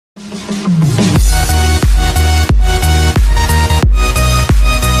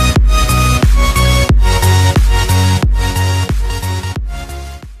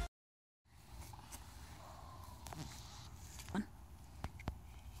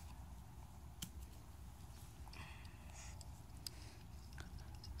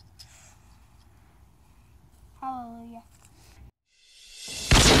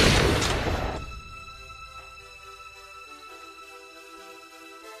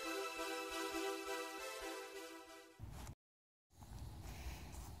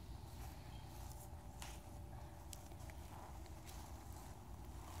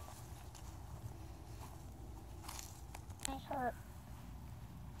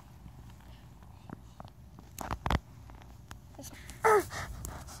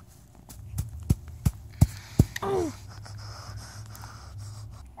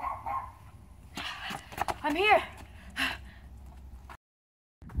here.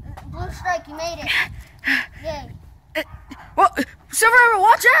 Blue strike, you made it. Yay. Well, Silver Arrow,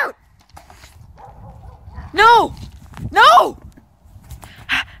 watch out! No! No!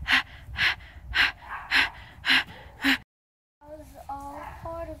 That was all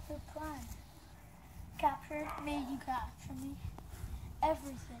part of the plan. Capture made you capture me.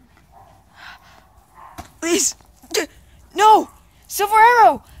 Everything. Please! No! Silver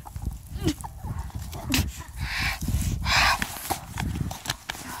Arrow!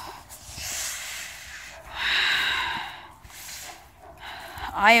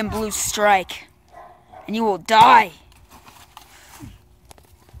 I am Blue Strike, and you will die.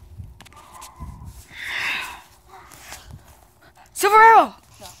 Silver Arrow!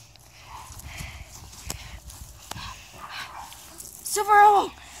 Silver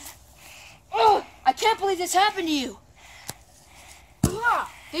Arrow! Oh, I can't believe this happened to you.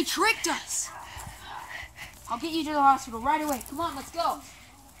 They tricked us. I'll get you to the hospital right away. Come on, let's go.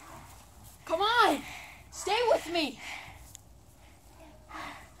 Come on! Stay with me!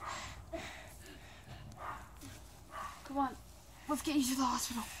 Come on, let's get you to the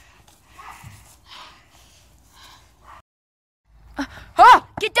hospital.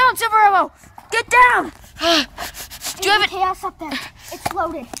 Get down, Silver Arrow! Get down! Do you have chaos up there? It's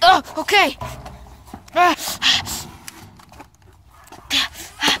loaded. Oh, okay. That's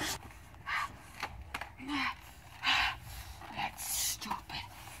stupid.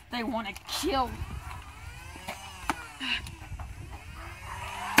 They want to kill me.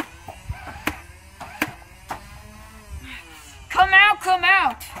 Come out, come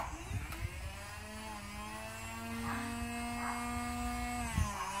out!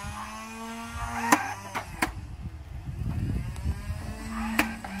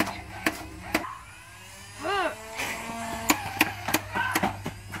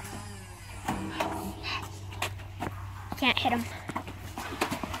 Can't hit him.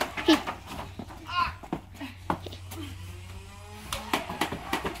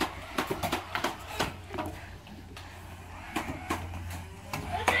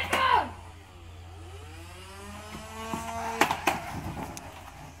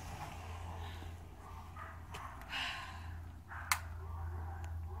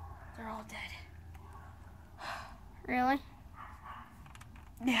 They're all dead. Really?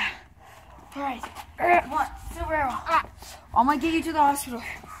 Yeah. All right. Come on, Silver Arrow. I'm gonna get you to the hospital.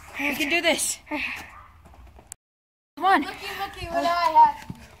 We can do this. Come on. Looky what I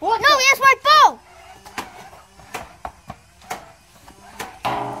have. What? No, that's my bow!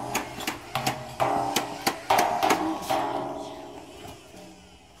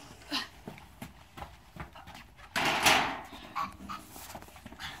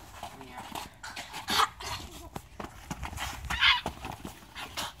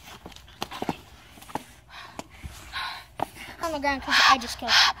 On the ground because I just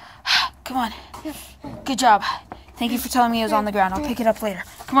killed him. Come on. Good job. Thank you for telling me it was on the ground. I'll pick it up later.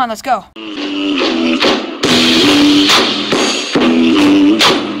 Come on, let's go.